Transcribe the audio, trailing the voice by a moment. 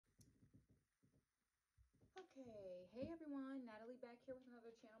Hey everyone, Natalie back here with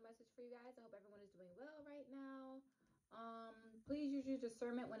another channel message for you guys. I hope everyone is doing well right now. Please use your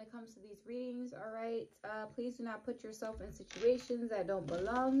discernment when it comes to these readings, all right? Please do not put yourself in situations that don't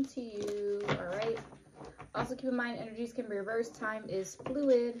belong to you, all right? Also keep in mind, energies can be reversed. Time is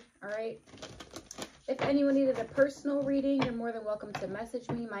fluid, all right? If anyone needed a personal reading, you're more than welcome to message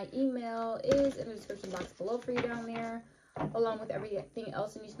me. My email is in the description box below for you down there, along with everything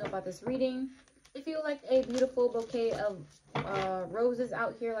else you need to know about this reading. If you like a beautiful bouquet of roses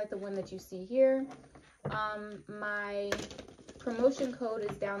out here, like the one that you see here, my promotion code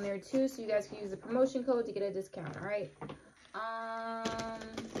is down there too, so you guys can use the promotion code to get a discount, all right?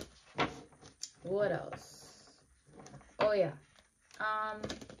 What else? Oh, yeah.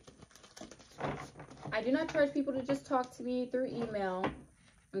 I do not charge people to just talk to me through email,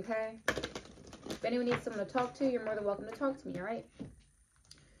 okay? If anyone needs someone to talk to, you're more than welcome to talk to me, all right?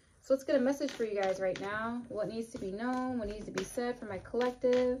 So let's get a message for you guys right now. What needs to be known, what needs to be said for my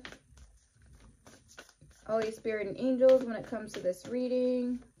collective. Holy Spirit and angels, when it comes to this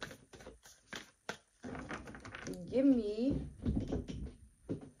reading, give me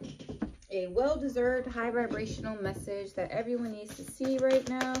a well-deserved high vibrational message that everyone needs to see right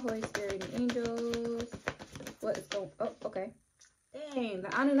now. Holy Spirit and angels, what is going, oh, okay. Dang,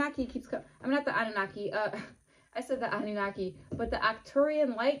 the Anunnaki keeps coming. I'm not the Anunnaki, I said the Anunnaki, but the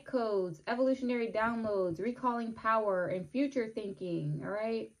Arcturian light codes, evolutionary downloads, recalling power, and future thinking, all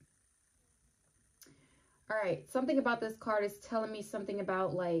right? All right, something about this card is telling me something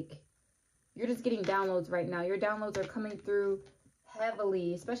about, like, you're just getting downloads right now. Your downloads are coming through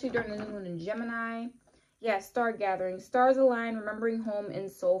heavily, especially during the new moon in Gemini. Yeah, star gathering, stars align, remembering home and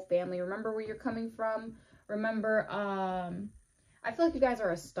soul family. Remember where you're coming from. Remember, I feel like you guys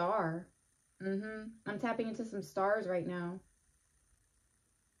are a star. I'm tapping into some stars right now.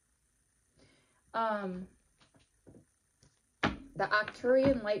 The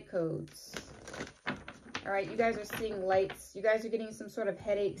Arcturian light codes. All right, you guys are seeing lights. You guys are getting some sort of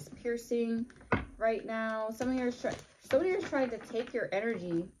headaches, piercing right now. Someone here is trying to take your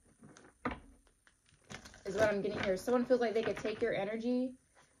energy, is what I'm getting here. Someone feels like they could take your energy.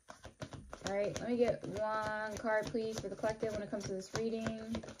 All right, let me get one card, please, for the collective when it comes to this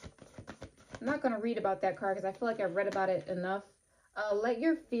reading. I'm not going to read about that card because I feel like I've read about it enough. Let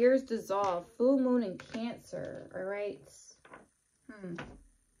your fears dissolve. Full moon in Cancer. All right.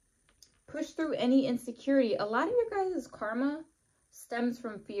 Push through any insecurity. A lot of your guys' karma stems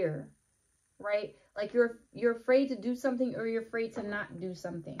from fear, right? Like you're afraid to do something, or you're afraid to not do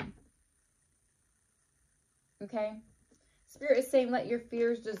something. Okay? Spirit is saying let your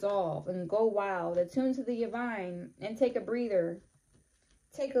fears dissolve and go wild. Attune to the divine and take a breather.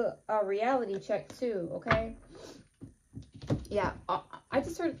 Take a reality check too, okay? Yeah, I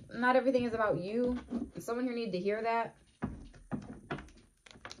just heard not everything is about you. Someone here needed to hear that.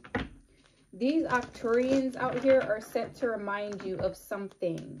 These Arcturians out here are set to remind you of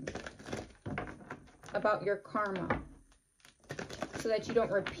something about your karma, so that you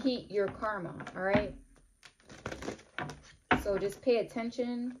don't repeat your karma, all right? So just pay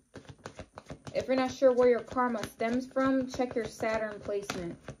attention. If you're not sure where your karma stems from, check your Saturn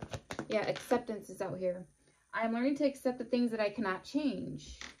placement. Yeah, acceptance is out here. I'm learning to accept the things that I cannot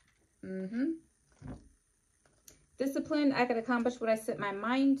change. Disciplined, I can accomplish what I set my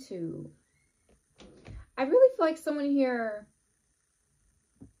mind to. I really feel like someone here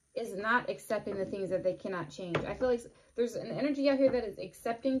is not accepting the things that they cannot change. I feel like there's an energy out here that is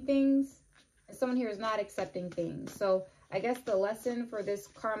accepting things, and someone here is not accepting things. So I guess the lesson for this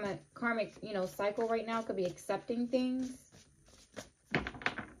karmic, you know, cycle right now could be accepting things. Let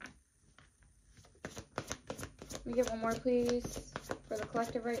me get one more, please, for the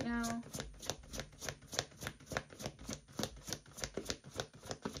collective right now.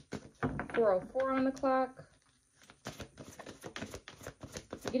 .404 on the clock.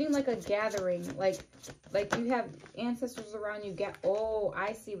 Getting like a gathering, like you have ancestors around you. Oh,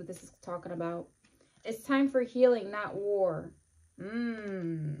 I see what this is talking about. It's time for healing, not war.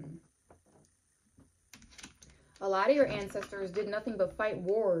 A lot of your ancestors did nothing but fight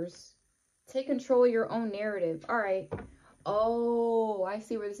wars. Take control of your own narrative. All right. Oh, I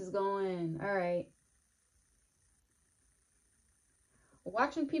see where this is going. All right.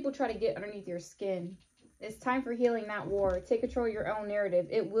 Watching people try to get underneath your skin. It's time for healing, not war. Take control of your own narrative.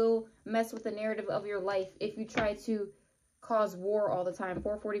 It will mess with the narrative of your life if you try to cause war all the time.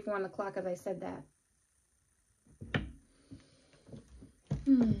 4:44 on the clock, as I said that.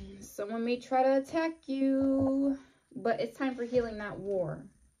 Someone may try to attack you, but it's time for healing, not war.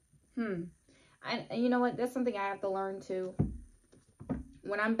 And you know what? That's something I have to learn too.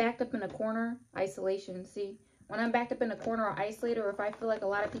 When I'm backed up in a corner, isolation, see? When I'm backed up in a corner or isolated, or if I feel like a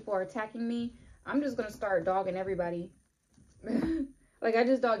lot of people are attacking me, I'm just going to start dogging everybody. Like, I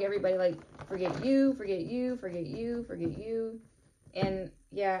just dog everybody. Like, forget you, forget you, forget you, forget you. And,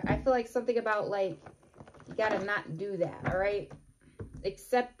 yeah, I feel like something about, like, you got to not do that, all right?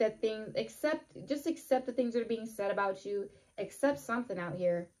 Accept that thing. Just accept the things that are being said about you. Accept something out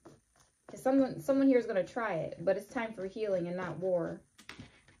here. Because someone here is going to try it. But it's time for healing and not war.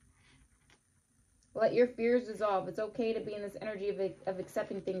 Let your fears dissolve. It's okay to be in this energy of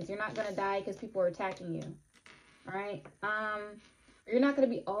accepting things. You're not going to die because people are attacking you. All right? You're not going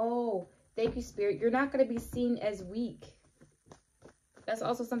to be, oh, thank you, Spirit. You're not going to be seen as weak. That's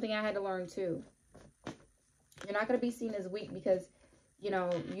also something I had to learn too. You're not going to be seen as weak because, you know,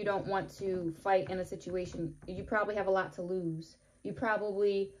 you don't want to fight in a situation. You probably have a lot to lose. You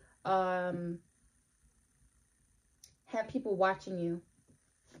probably have people watching you.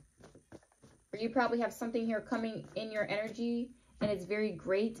 Or you probably have something here coming in your energy and it's very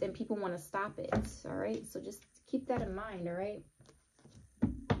great and people want to stop it. All right? So just keep that in mind, all right?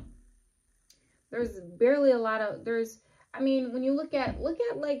 There's barely a lot of, I mean, when you look at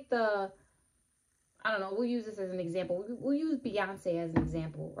like the, I don't know, we'll use this as an example. We'll use Beyonce as an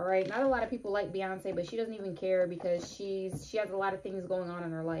example, all right? Not a lot of people like Beyonce, but she doesn't even care because she has a lot of things going on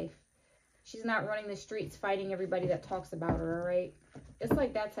in her life. She's not running the streets fighting everybody that talks about her, all right? It's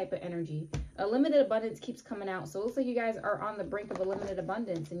like that type of energy. A limited abundance keeps coming out. So it looks like you guys are on the brink of a limited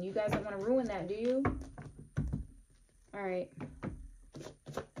abundance, and you guys don't want to ruin that, do you? All right.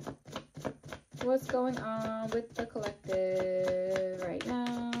 What's going on with the collective right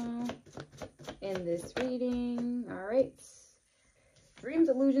now in this reading? All right. Dreams,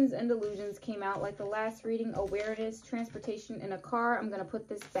 illusions, and delusions came out like the last reading. Awareness, transportation in a car. I'm going to put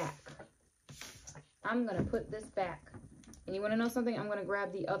this back. I'm going to put this back. And you want to know something? I'm going to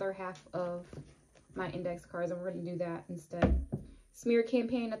grab the other half of my index cards. I'm going to do that instead. Smear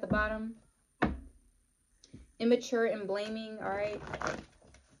campaign at the bottom. Immature and blaming. All right.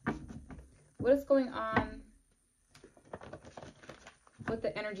 What is going on with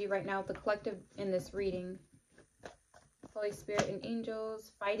the energy right now, with the collective in this reading? Holy Spirit and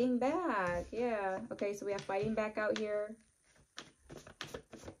angels fighting back. Yeah. Okay, so we have fighting back out here.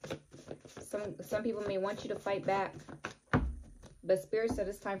 Some people may want you to fight back. But Spirit said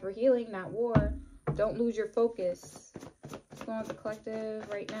it's time for healing, not war. Don't lose your focus. What's going on with the collective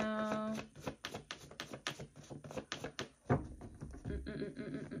right now?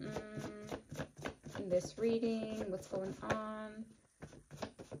 In this reading, what's going on?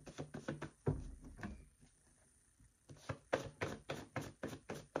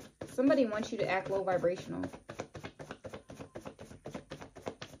 Somebody wants you to act low vibrational.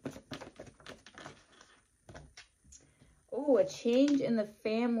 Oh, a change in the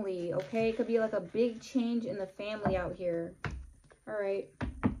family. Okay, it could be like a big change in the family out here. All right.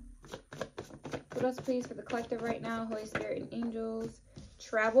 What else, please, for the collective right now? Holy Spirit and angels.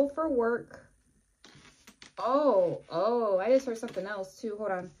 Travel for work. Oh, I just heard something else too.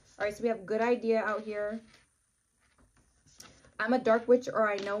 Hold on. All right, so we have good idea out here. I'm a dark witch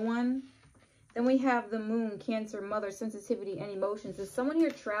or I know one. Then we have the moon, Cancer, mother, sensitivity, and emotions. Does someone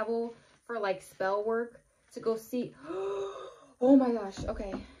here travel for like spell work to go see? Oh my gosh.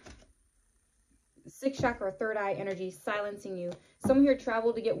 Okay. Sixth chakra, third eye energy, silencing you. Someone here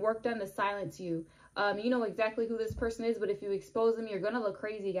traveled to get work done to silence you. You know exactly who this person is, but if you expose them, you're going to look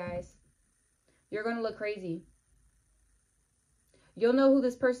crazy, guys. You're going to look crazy. You'll know who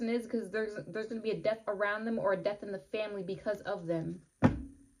this person is because there's going to be a death around them or a death in the family because of them.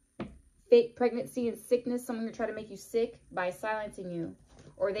 Fake pregnancy and sickness. Someone here try to make you sick by silencing you.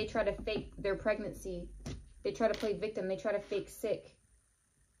 Or they try to fake their pregnancy. They try to play victim. They try to fake sick.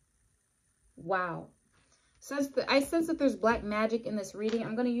 Wow. I sense that there's black magic in this reading.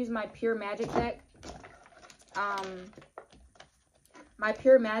 I'm going to use my pure magic deck. My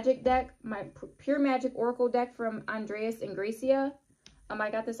pure magic oracle deck from Andreas and Gracia. I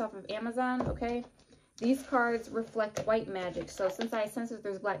got this off of Amazon, okay? These cards reflect white magic. So since I sense that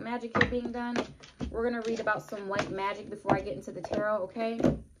there's black magic here being done, we're going to read about some white magic before I get into the tarot, okay?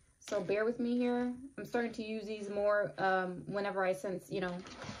 So bear with me here. I'm starting to use these more whenever I sense, you know,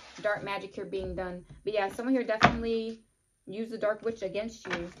 dark magic here being done. But yeah, someone here definitely used the dark witch against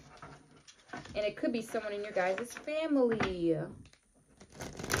you. And it could be someone in your guys' family.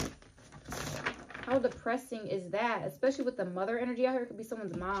 How depressing is that? Especially with the mother energy out here. It could be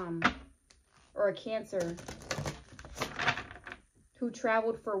someone's mom or a Cancer who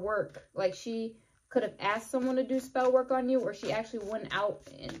traveled for work. Like she could have asked someone to do spell work on you, or she actually went out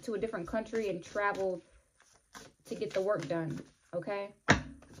into a different country and traveled to get the work done. Okay?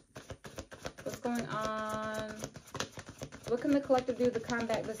 What's going on What can the collective do to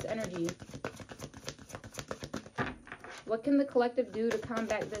combat this energy? What can the collective do to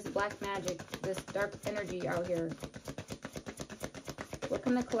combat this black magic, this dark energy out here? What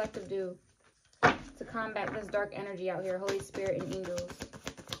can the collective do to combat this dark energy out here? Holy Spirit and angels.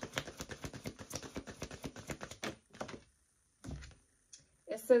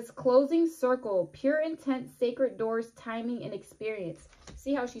 It says closing circle, pure intent, sacred doors, timing, and experience.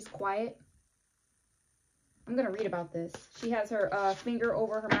 See how she's quiet? I'm going to read about this. She has her finger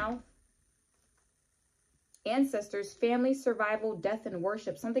over her mouth. Ancestors, family, survival, death, and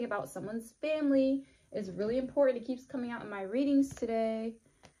worship. Something about someone's family is really important. It keeps coming out in my readings today.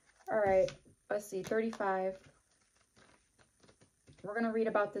 All right, let's see, 35. We're going to read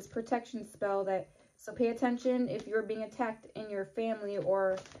about this protection spell that, so pay attention if you're being attacked in your family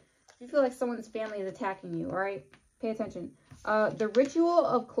or if you feel like someone's family is attacking you, all right? Pay attention. The ritual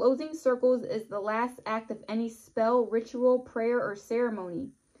of closing circles is the last act of any spell, ritual, prayer, or ceremony.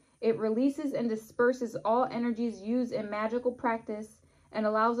 It releases and disperses all energies used in magical practice and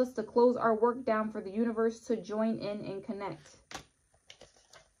allows us to close our work down for the universe to join in and connect.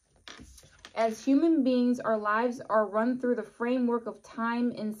 As human beings, our lives are run through the framework of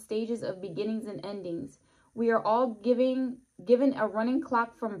time in stages of beginnings and endings. We are all given a running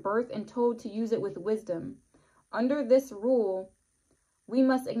clock from birth and told to use it with wisdom. Under this rule, we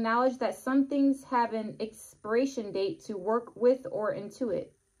must acknowledge that some things have an expiration date to work with or intuit.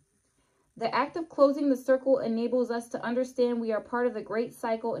 The act of closing the circle enables us to understand we are part of the great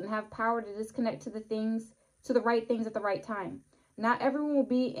cycle and have power to disconnect to the right things at the right time. Not everyone will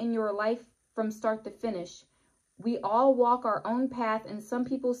be in your life from start to finish. We all walk our own path, and some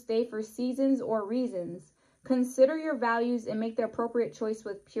people stay for seasons or reasons. Consider your values and make the appropriate choice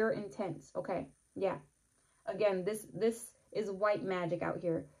with pure intent. Okay, yeah. Again, this is white magic out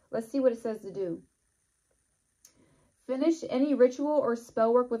here. Let's see what it says to do. Finish any ritual or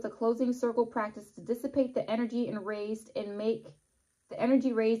spell work with a closing circle practice to dissipate the energy raised and make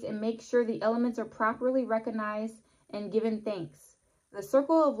sure the elements are properly recognized and given thanks. The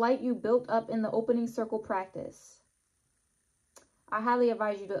circle of light you built up in the opening circle practice. I highly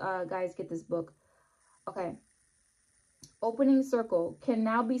advise you to guys get this book. Okay. Opening circle can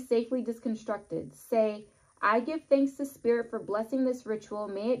now be safely disconstructed. Say, I give thanks to Spirit for blessing this ritual.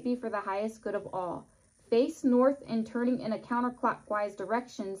 May it be for the highest good of all. Face north and turning in a counterclockwise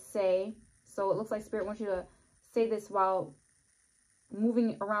direction, say, so it looks like Spirit wants you to say this while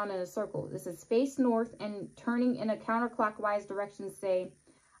moving around in a circle. This is face north and turning in a counterclockwise direction, say,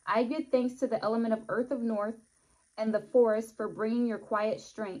 I give thanks to the element of earth of north and the forest for bringing your quiet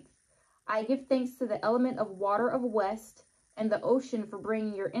strength. I give thanks to the element of water of west and the ocean for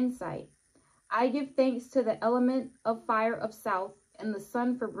bringing your insight. I give thanks to the element of fire of south and the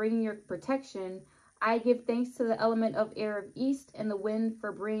sun for bringing your protection. I give thanks to the element of air of east and the wind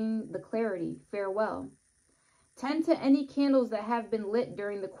for bringing the clarity. Farewell. Tend to any candles that have been lit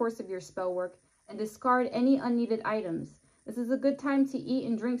during the course of your spell work and discard any unneeded items. This is a good time to eat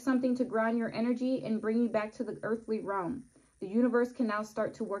and drink something to ground your energy and bring you back to the earthly realm. The universe can now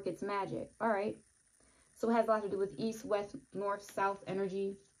start to work its magic. All right. So it has a lot to do with east, west, north, south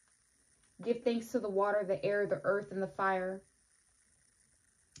energy. Give thanks to the water, the air, the earth, and the fire.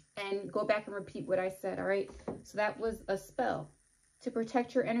 And go back and repeat what I said, all right? So that was a spell to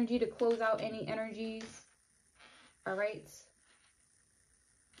protect your energy, to close out any energies, all right?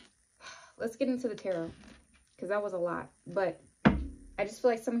 Let's get into the tarot, because that was a lot. But I just feel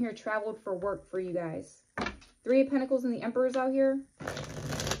like someone here traveled for work for you guys. Three of Pentacles and the Emperor's out here.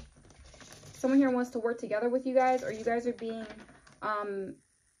 Someone here wants to work together with you guys, or you guys are being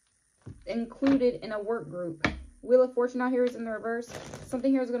included in a work group. Wheel of Fortune out here is in the reverse.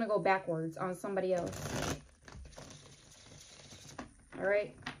 Something here is going to go backwards on somebody else. All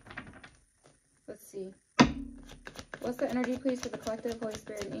right. Let's see. What's the energy, please, for the collective, Holy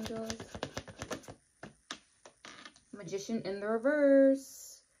Spirit, and angels? Magician in the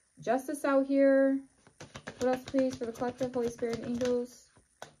reverse. Justice out here. What else, please, for the collective, Holy Spirit, and angels?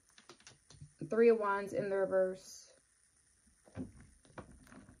 Three of Wands in the reverse.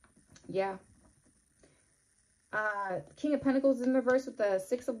 Yeah. King of Pentacles in the reverse with the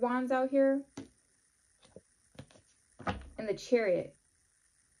Six of Wands out here. And the Chariot.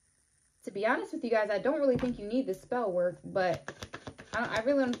 To be honest with you guys, I don't really think you need this spell work, but I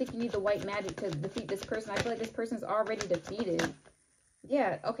really don't think you need the white magic to defeat this person. I feel like this person's already defeated.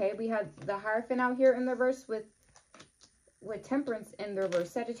 Yeah, okay, we have the Hierophant out here in the reverse with Temperance in the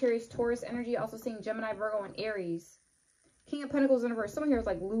reverse. Sagittarius, Taurus energy, also seeing Gemini, Virgo, and Aries. King of Pentacles in the reverse. Someone here is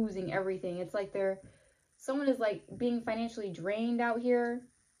like losing everything. It's like someone is like being financially drained out here.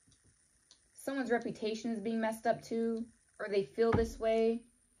 Someone's reputation is being messed up too. or they feel this way.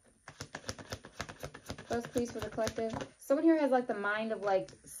 Those, please, for the collective. Someone here has like the mind of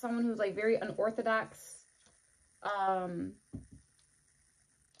like someone who's like very unorthodox.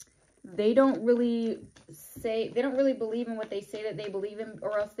 They don't really believe in what they say that they believe in,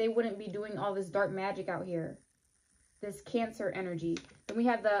 or else they wouldn't be doing all this dark magic out here. This Cancer energy. Then we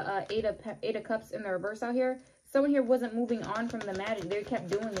have the Eight of Cups in the reverse out here. Someone here wasn't moving on from the magic. They kept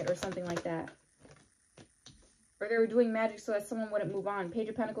doing it or something like that. Or they were doing magic so that someone wouldn't move on. Page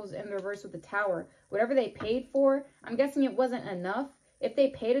of Pentacles in the reverse with the Tower. Whatever they paid for, I'm guessing it wasn't enough. If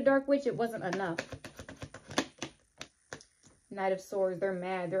they paid a Dark Witch, it wasn't enough. Knight of Swords, they're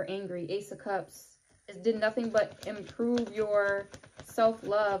mad, they're angry. Ace of Cups. It did nothing but improve your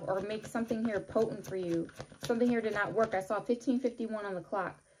self-love or make something here potent for you. Something here did not work. I saw 15:51 on the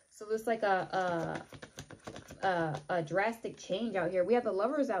clock. So there's like a drastic change out here. We have the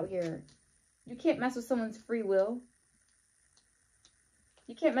Lovers out here. You can't mess with someone's free will.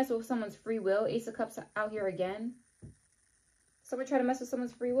 You can't mess with someone's free will. Ace of Cups out here again. Someone try to mess with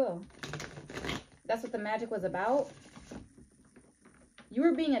someone's free will. That's what the magic was about. You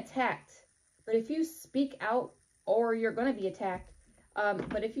were being attacked. But if you speak out, or you're going to be attacked.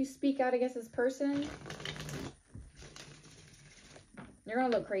 But if you speak out against this person, you're going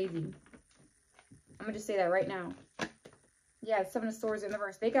to look crazy. I'm going to just say that right now. Yeah, Seven of Swords in the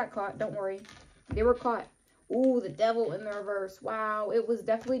reverse. They got caught. Don't worry. They were caught. Ooh, the Devil in the reverse. Wow, it was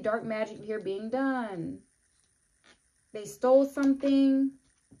definitely dark magic here being done. They stole something.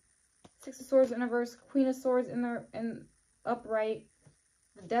 Six of Swords in reverse. Queen of Swords in the upright.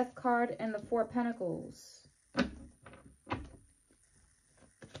 The Death card and the Four of Pentacles.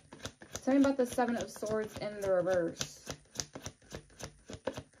 Tell me about the Seven of Swords in the reverse.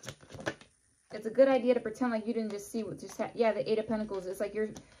 It's a good idea to pretend like you didn't just see what just happened. Yeah, the Eight of Pentacles. It's like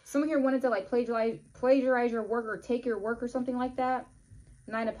someone here wanted to like plagiarize your work or take your work or something like that.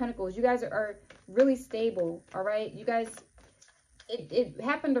 Nine of Pentacles. You guys are really stable, all right? You guys, it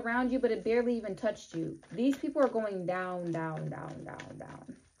happened around you, but it barely even touched you. These people are going down, down, down, down,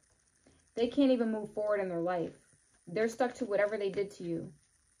 down. They can't even move forward in their life. They're stuck to whatever they did to you.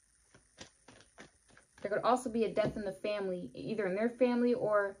 There could also be a death in the family, either in their family,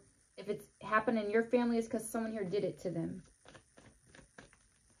 or if it's happened in your family, it's because someone here did it to them.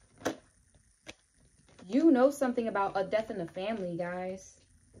 You know something about a death in the family, guys.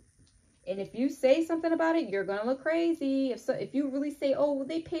 And if you say something about it, you're going to look crazy. If you really say, oh, well,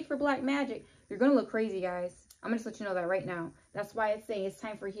 they paid for black magic, you're going to look crazy, guys. I'm going to just let you know that right now. That's why it's saying it's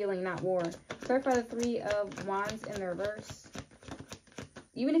time for healing, not war. Clarify the Three of Wands in the reverse.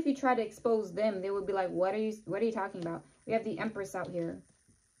 Even if you try to expose them, they would be like, what are you talking about? We have the Empress out here.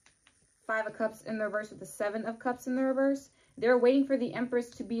 Five of Cups in the reverse with the Seven of Cups in the reverse. They're waiting for the Empress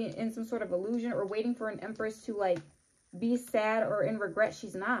to be in some sort of illusion, or waiting for an Empress to like be sad or in regret.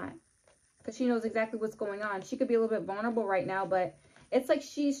 She's not, because she knows exactly what's going on. She could be a little bit vulnerable right now, but it's like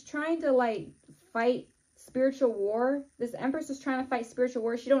she's trying to like fight spiritual war. This Empress is trying to fight spiritual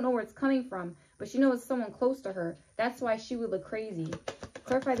war. She don't know where it's coming from, but she knows it's someone close to her. That's why she would look crazy.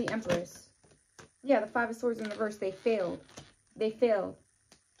 Clarify the Empress. Yeah, the Five of Swords in reverse. They failed. They failed.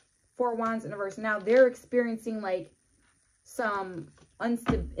 Four of Wands in reverse. Now they're experiencing like some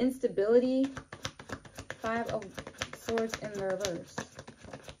instability. Five of Swords in the reverse.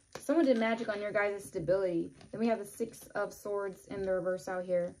 Someone did magic on your guys' stability. Then we have the Six of Swords in the reverse out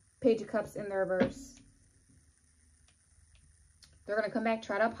here. Page of Cups in the reverse. They're going to come back,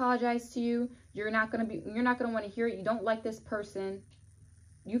 try to apologize to you. You're not going to want to hear it. You don't like this person.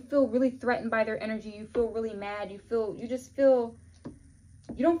 You feel really threatened by their energy. You feel really mad. You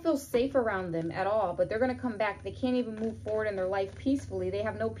don't feel safe around them at all, but they're going to come back. They can't even move forward in their life peacefully. They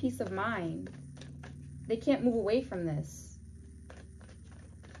have no peace of mind. They can't move away from this.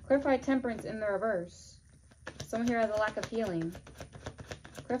 Clarify Temperance in the reverse. Someone here has a lack of healing.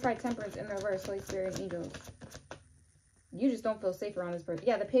 Clarify Temperance in the reverse, Holy Spirit and angels. You just don't feel safe around this person.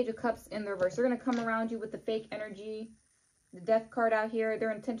 Yeah, the Page of Cups in the reverse. They're going to come around you with the fake energy. The Death card out here.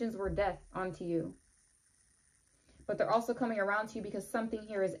 Their intentions were death onto you. But they're also coming around to you because something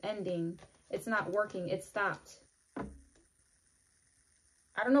here is ending. It's not working. It stopped. I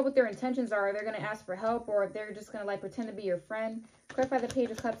don't know what their intentions are. They're going to ask for help, or if they're just going to like pretend to be your friend. Clarify the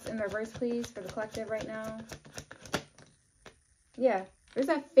Page of Cups in the reverse, please, for the collective right now. Yeah, there's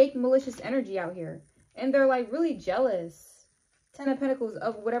that fake malicious energy out here. And they're like really jealous. Ten of Pentacles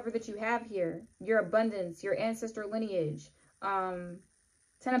of whatever that you have here. Your abundance, your ancestor lineage. Ten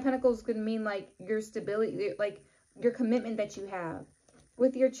of Pentacles could mean like your stability, like your commitment that you have.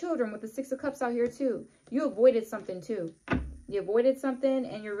 With your children, with the Six of Cups out here too. You avoided something too. You avoided something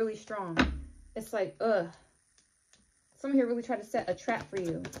and you're really strong. It's like, ugh. Someone here really tried to set a trap for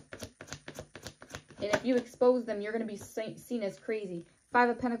you. And if you expose them, you're going to be seen as crazy. 5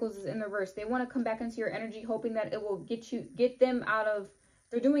 of Pentacles is in the reverse. They want to come back into your energy, hoping that it will get them out of...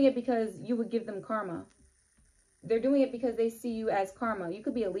 They're doing it because you would give them karma. They're doing it because they see you as karma. You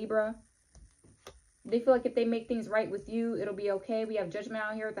could be a Libra. They feel like if they make things right with you, it'll be okay. We have Judgment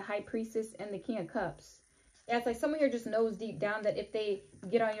out here with the High Priestess and the King of Cups. Yeah, it's like someone here just knows deep down that if they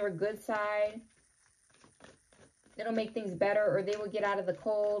get on your good side, it'll make things better, or they will get out of the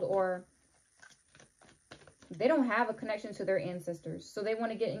cold, or they don't have a connection to their ancestors. So they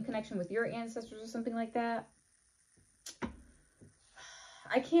want to get in connection with your ancestors or something like that.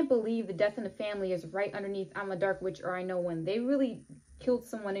 I can't believe the death in the family is right underneath I'm a dark witch or I know one. They really killed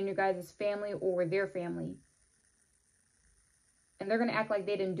someone in your guys' family or their family. And they're going to act like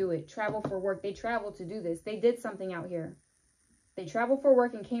they didn't do it. Travel for work. They traveled to do this. They did something out here. They traveled for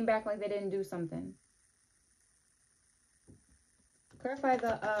work and came back like they didn't do something. Clarify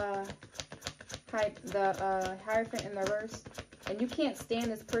the Hierophant in the reverse. And you can't stand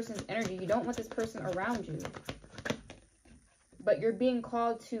this person's energy. You don't want this person around you. But you're being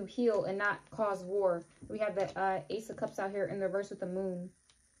called to heal and not cause war. We have the Ace of Cups out here in the reverse with the Moon.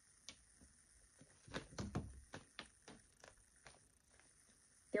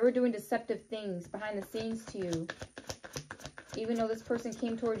 They were doing deceptive things behind the scenes to you. Even though this person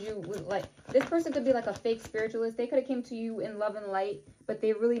came towards you with, like, this person could be like a fake spiritualist. They could have came to you in love and light, but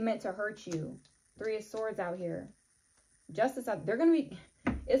they really meant to hurt you. 3 of Swords out here. Justice out. They're going to be...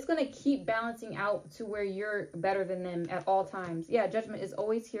 It's going to keep balancing out to where you're better than them at all times. Yeah, Judgment is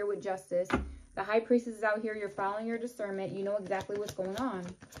always here with Justice. The High Priestess is out here. You're following your discernment. You know exactly what's going on.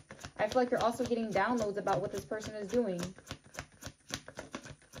 I feel like you're also getting downloads about what this person is doing.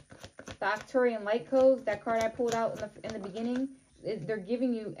 The Arcturian Light Codes, that card I pulled out in the beginning, they're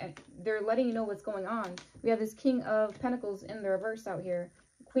giving you, they're letting you know what's going on. We have this King of Pentacles in the reverse out here.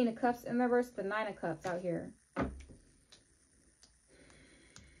 Queen of Cups in the reverse, the 9 of Cups out here.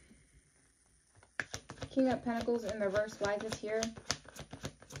 King of Pentacles in the reverse. Why is this here?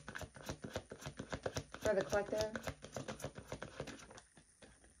 For the collective.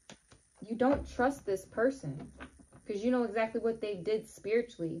 You don't trust this person. Because you know exactly what they did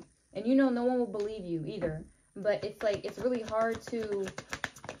spiritually. And you know no one will believe you either. But it's like, it's really hard to...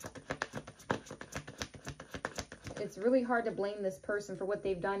 It's really hard to blame this person for what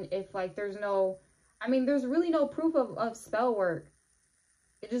they've done if, like, there's no... I mean, there's really no proof of spell work.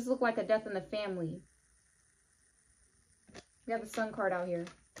 It just looked like a death in the family. We have the Sun card out here.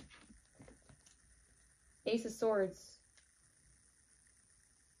 Ace of Swords.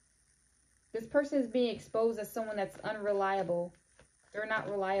 This person is being exposed as someone that's unreliable. They're not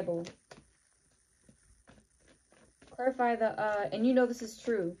reliable. Clarify the, and you know this is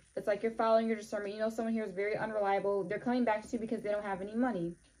true. It's like you're following your discernment. You know someone here is very unreliable. They're coming back to you because they don't have any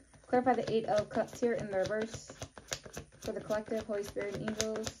money. Clarify the 8 of Cups here in the reverse. For the collective, Holy Spirit, and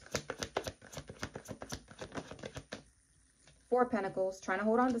angels. 4 Pentacles, trying to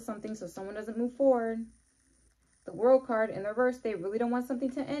hold on to something so someone doesn't move forward. The World card in the reverse, they really don't want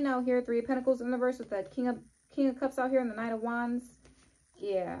something to end out here. 3 of Pentacles in the reverse with the King of Cups out here and the Knight of Wands.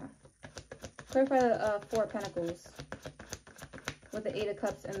 Yeah. Clarify the 4 Pentacles with the 8 of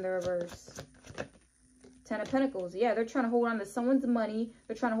Cups in the reverse. 10 of Pentacles. Yeah, they're trying to hold on to someone's money.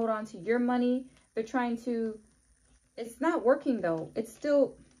 They're trying to hold on to your money. They're trying to... It's not working, though. It's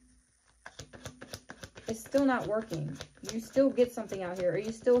still not working. You still get something out here. Or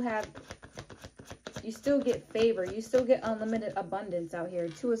you still get favor. You still get unlimited abundance out here.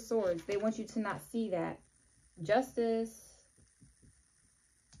 2 of Swords. They want you to not see that. Justice.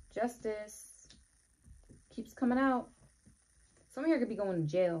 Justice. Keeps coming out. Some here could be going to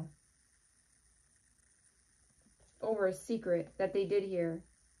jail. Over a secret that they did here.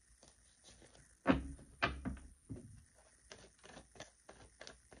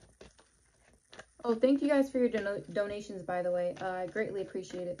 Oh, thank you guys for your donations, by the way. I greatly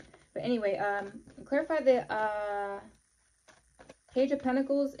appreciate it. But anyway, clarify the Page of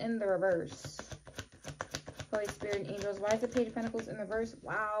Pentacles in the reverse. Holy Spirit and angels. Why is the Page of Pentacles in the reverse?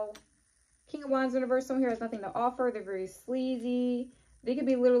 Wow. King of Wands in the reverse. Someone here has nothing to offer. They're very sleazy. They could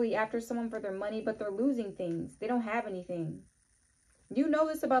be literally after someone for their money, but they're losing things. They don't have anything. You know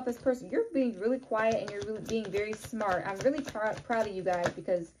this about this person. You're being really quiet and you're really being very smart. I'm really proud of you guys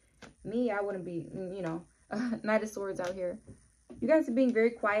because me, I wouldn't be, you know, Knight of Swords out here. You guys are being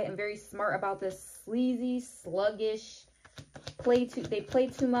very quiet and very smart about this sleazy, sluggish, they play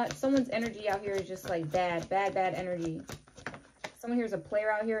too much. Someone's energy out here is just like bad energy. Someone here is a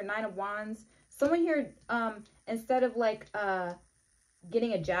player out here, 9 of Wands. Someone here, instead of like,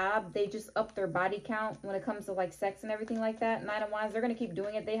 getting a job, they just up their body count when it comes to like sex and everything like that. Nine of Wands, they're going to keep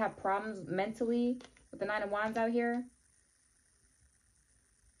doing it. They have problems mentally with the Nine of Wands out here.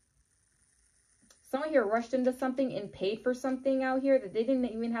 Someone here rushed into something and paid for something out here that they didn't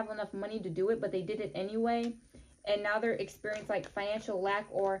even have enough money to do it, but they did it anyway. And now they're experiencing like financial lack,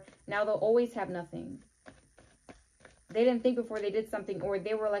 or now they'll always have nothing. They didn't think before they did something, or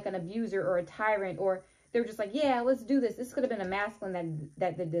they were like an abuser or a tyrant, or they were just like, yeah, let's do this. This could have been a masculine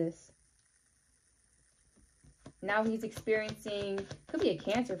that did this. Now he's experiencing, could be a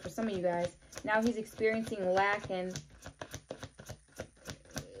Cancer for some of you guys. Now he's experiencing lack, and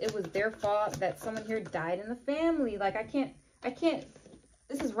it was their fault that someone here died in the family. Like, I can't,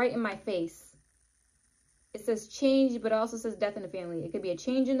 this is right in my face. It says change, but it also says death in the family. It could be a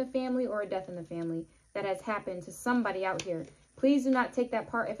change in the family or a death in the family that has happened to somebody out here. Please do not take that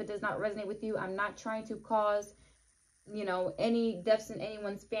part if it does not resonate with you. I'm not trying to cause, you know, any deaths in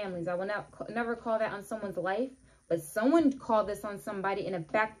anyone's families. I will never call that on someone's life, but someone called this on somebody and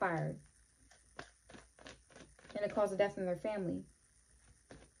it backfired. And it caused a death in their family.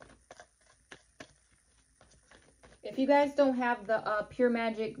 If you guys don't have the Pure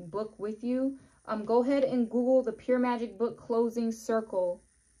Magic book with you, go ahead and Google the Pure Magic book Closing Circle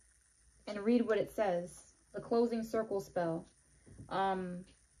and read what it says. The Closing Circle spell upon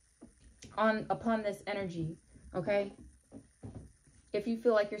this energy, okay? If you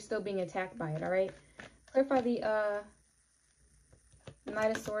feel like you're still being attacked by it, all right? Clarify the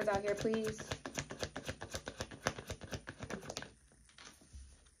Knight of Swords out here, please.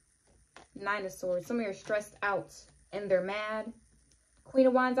 Nine of Swords. Some of you are stressed out and they're mad. Queen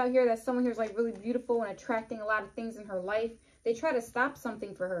of Wands out here, that someone here is like really beautiful and attracting a lot of things in her life. They try to stop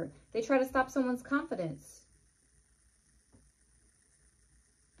something for her. They try to stop someone's confidence.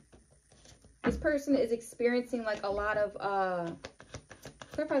 This person is experiencing like a lot of,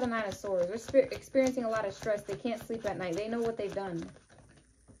 clarify the Nine of Swords. They're experiencing a lot of stress. They can't sleep at night. They know what they've done.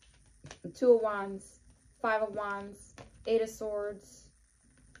 Two of Wands, Five of Wands, Eight of Swords,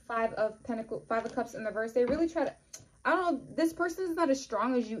 Five of Cups in reverse. They really try to, I don't know, this person is not as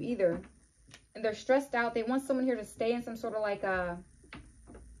strong as you either. And they're stressed out. They want someone here to stay in some sort of like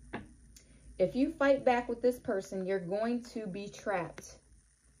if you fight back with this person, you're going to be trapped.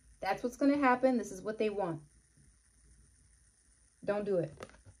 That's what's going to happen. This is what they want. Don't do it.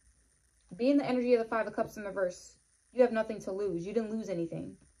 Be in the energy of the Five of Cups in reverse. You have nothing to lose. You didn't lose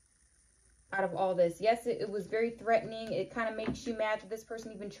anything out of all this. Yes, it was very threatening. It kind of makes you mad that this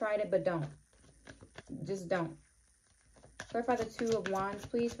person even tried it, but don't. Just don't. Clarify the Two of Wands,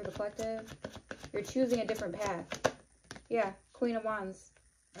 please, for the collective. You're choosing a different path. Yeah, Queen of Wands.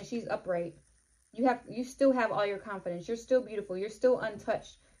 And she's upright. You still have all your confidence. You're still beautiful. You're still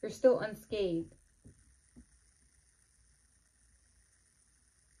untouched. You're still unscathed.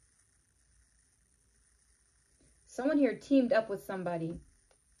 Someone here teamed up with somebody.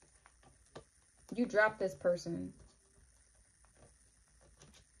 You dropped this person.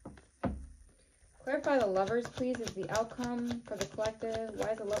 Clarify the Lovers, please, as the outcome for the collective.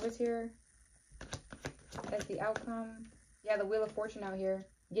 Why is the Lovers here? As the outcome. Yeah, the Wheel of Fortune out here.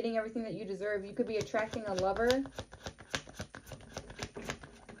 Getting everything that you deserve. You could be attracting a lover.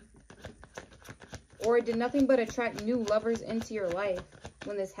 Or it did nothing but attract new lovers into your life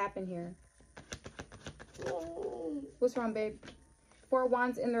when this happened here. What's wrong, babe? Four of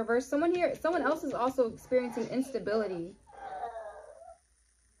Wands in the reverse. Someone else is also experiencing instability.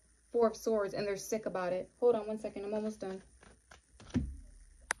 Four of Swords, and they're sick about it. Hold on one second. I'm almost done.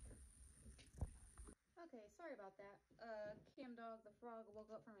 Okay, sorry about that. Cam Dog, the frog, woke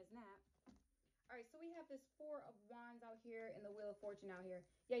up from his nap. All right, so we have this Four of Wands out here and the Wheel of Fortune out here.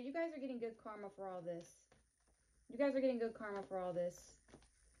 Yeah, you guys are getting good karma for all this. You guys are getting good karma for all this.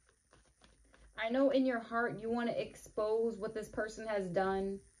 I know in your heart you want to expose what this person has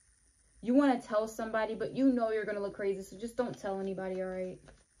done. You want to tell somebody, but you know you're going to look crazy, so just don't tell anybody, all right?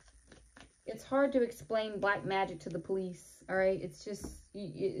 It's hard to explain black magic to the police, all right? It's just,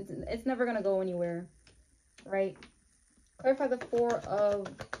 it's never going to go anywhere, right? Clarify the Four of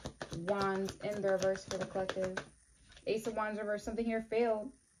Wands in the reverse for the collective. Ace of Wands reverse. Something here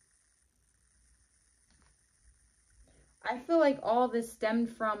failed. I feel like all this stemmed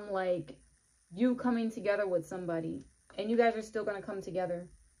from, like, you coming together with somebody. And you guys are still going to come together.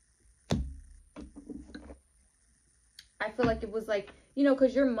 I feel like it was like, you know,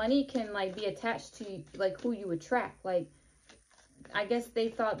 because your money can, like, be attached to, like, who you attract. Like, I guess they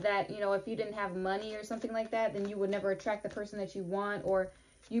thought that, you know, if you didn't have money or something like that, then you would never attract the person that you want. Or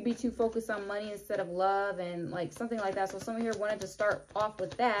you'd be too focused on money instead of love and, like, something like that. So someone here wanted to start off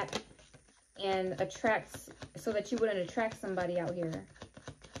with that. and attracts, so that you wouldn't attract somebody out here.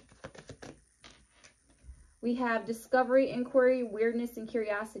 We have discovery, inquiry, weirdness, and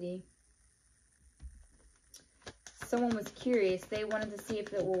curiosity. Someone was curious. They wanted to see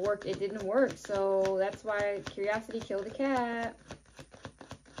if it will work. It didn't work. So that's why curiosity killed the cat.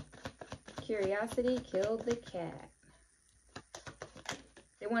 Curiosity killed the cat.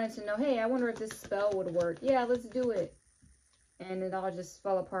 They wanted to know, hey, I wonder if this spell would work. Yeah, let's do it. And it all just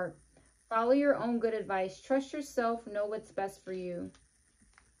fell apart. Follow your own good advice. Trust yourself. Know what's best for you.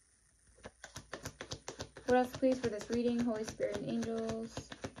 What else, please, for this reading? Holy Spirit and angels.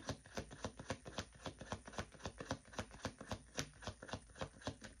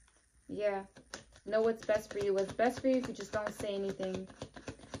 Yeah. Know what's best for you. What's best for you if you just don't say anything.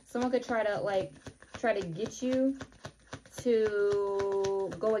 Someone could try to get you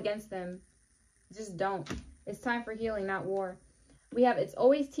to go against them. Just don't. It's time for healing, not war. We have it's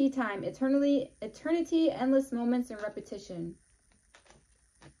always tea time. Eternity, endless moments, and repetition.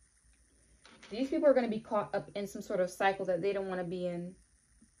 These people are going to be caught up in some sort of cycle that they don't want to be in.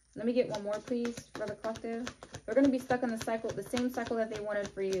 Let me get one more, please, for the collective. They're going to be stuck in the cycle, the same cycle that they wanted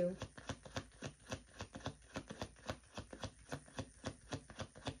for you.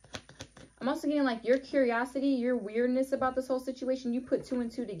 I'm also getting like your curiosity, your weirdness about this whole situation, you put 2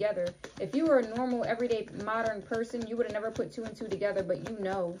 and 2 together. If you were a normal, everyday, modern person, you would have never put 2 and 2 together, but you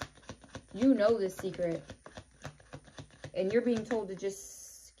know this secret. And you're being told to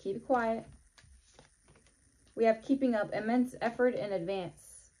just keep it quiet. We have keeping up, immense effort in advance.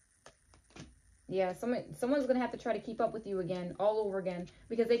 Yeah, someone's going to have to try to keep up with you again, all over again,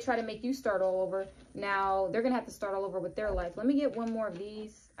 because they try to make you start all over. Now, they're going to have to start all over with their life. Let me get one more of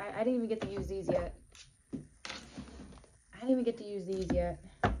these. I didn't even get to use these yet.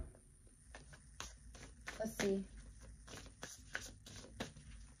 Let's see.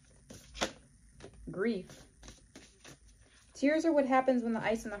 Grief. Tears are what happens when the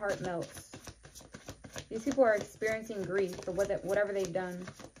ice in the heart melts. These people are experiencing grief for whatever they've done.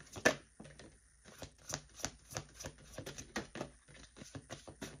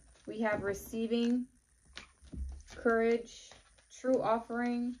 We have receiving, courage, true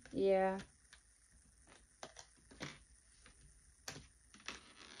offering. Yeah.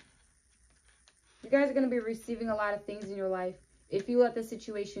 You guys are going to be receiving a lot of things in your life if you let the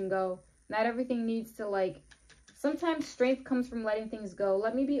situation go. Not everything needs to, like, sometimes strength comes from letting things go.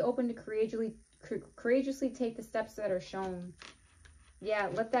 Let me be open to courageously take the steps that are shown. Yeah,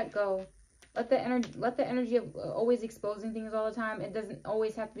 let that go. Let the energy of always exposing things all the time. It doesn't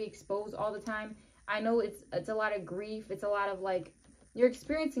always have to be exposed all the time. I know it's a lot of grief. It's a lot of, like, you're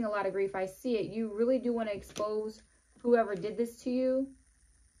experiencing a lot of grief. I see it. You really do want to expose whoever did this to you.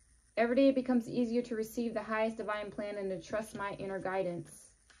 Every day it becomes easier to receive the highest divine plan and to trust my inner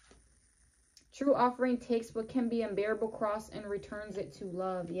guidance. True offering takes what can be unbearable cross and returns it to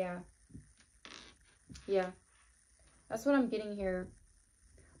love. Yeah. Yeah. That's what I'm getting here.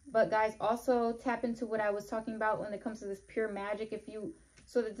 But guys, also tap into what I was talking about when it comes to this pure magic. If you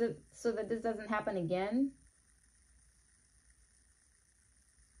so that this doesn't happen again.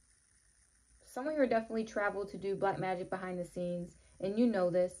 Someone here definitely traveled to do black magic behind the scenes, and you know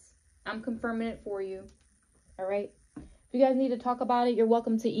this. I'm confirming it for you. All right. If you guys need to talk about it, you're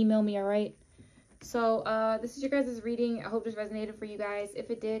welcome to email me. All right. So this is your guys' reading. I hope this resonated for you guys. If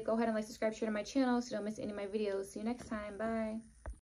it did, go ahead and like, subscribe, share to my channel so you don't miss any of my videos. See you next time. Bye.